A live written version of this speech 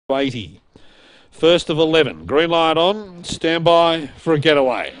80. First of 11. Green light on. Stand by for a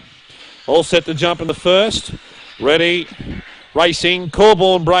getaway. All set to jump in the first. Ready. Racing.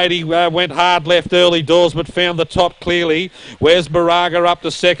 Corborn Brady went hard left early doors but found the top clearly. Where's Baraga up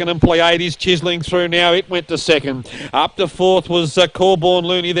to second and Pleiades chiseling through now. It went to second. Up to fourth was Corborn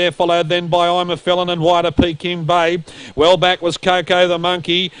Looney there, followed then by I'm a Felon and Wider Peking Bay. Well back was Coco the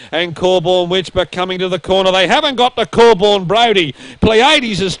Monkey and Corborn Witch, but coming to the corner. They haven't got the Corborn Brody.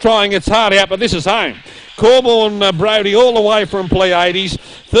 Pleiades is trying its heart out, but this is home. Corborn Brody all the way from Pleiades.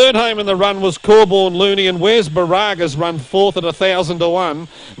 Third home in the run was Corborn Looney, and Where's Baraga's run fourth at 1,000 to 1.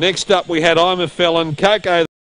 Next up we had I'm a Felon, Coco